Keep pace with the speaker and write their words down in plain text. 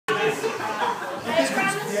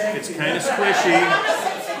It's kind of squishy.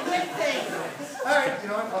 All right, you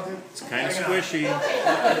know what? I'll do. It's kind of squishy.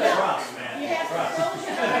 Trust, man. I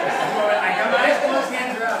got my eyes closed,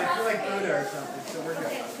 hands are out. I feel like Buddha or something, so we're good.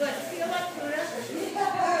 Okay, good. Feel like Buddha.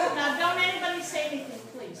 Now, don't anybody say anything,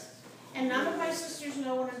 please. And none of my sisters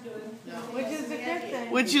know what I'm doing. Which is a good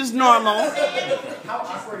thing. Which is normal. How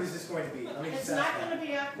awkward is this going to be? Let me It's just not ask going to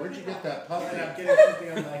be awkward. Where'd you get that that. puppy? I'm getting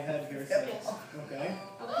something on my head here. So. Okay.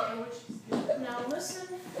 Okay, now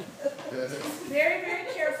listen very, very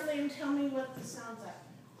carefully and tell me what the sounds are.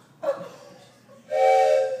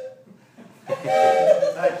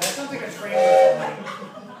 That sounds like a train whistle.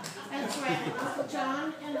 That's right. Uncle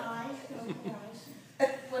John and I,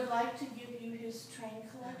 would like to give you his train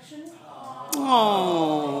collection.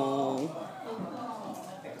 Oh.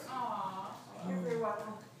 You're very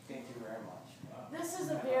welcome. Thank you very much. This is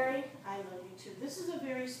a I love you too. This is a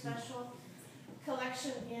very special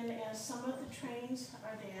collection in as some of the trains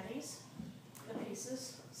are daddy's, the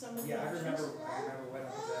pieces, some of the I extras. remember what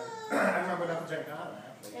I remember what Uncle Jack got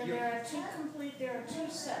actually. And there are two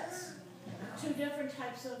sets, two different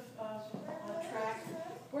types of track.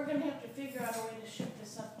 We're going to have to figure out a way to ship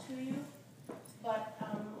this up to you. But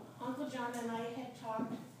Uncle John and I had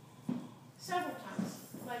talked several times,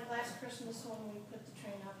 like last Christmas when we put the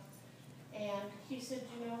train up. And he said,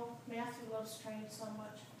 you know, Matthew loves trains so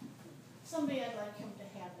much. Someday I'd like him to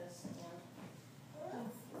have this. And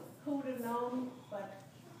who would have known, but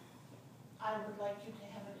I would like you to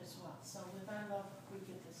have it as well. So with our love, we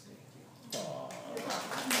give this to you.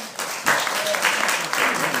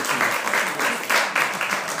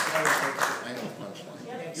 I know a punchline.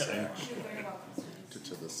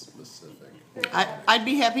 To the specific. I'd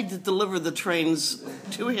be happy to deliver the trains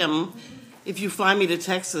to him. If you fly me to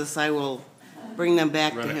Texas, I will bring them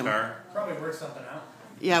back to him. Probably work something out.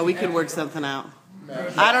 Yeah, we could work something out.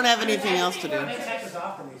 I don't have anything else to do. It makes Texas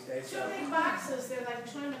often these days. Two big boxes, they're like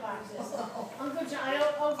China boxes. Uncle John, I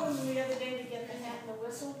opened them the other day to get the hat and the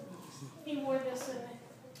whistle. He wore this and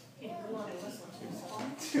he blew on the whistle too.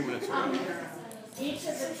 So. 2 minutes. Each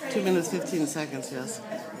of the trains. 2 minutes, 15 seconds, yes.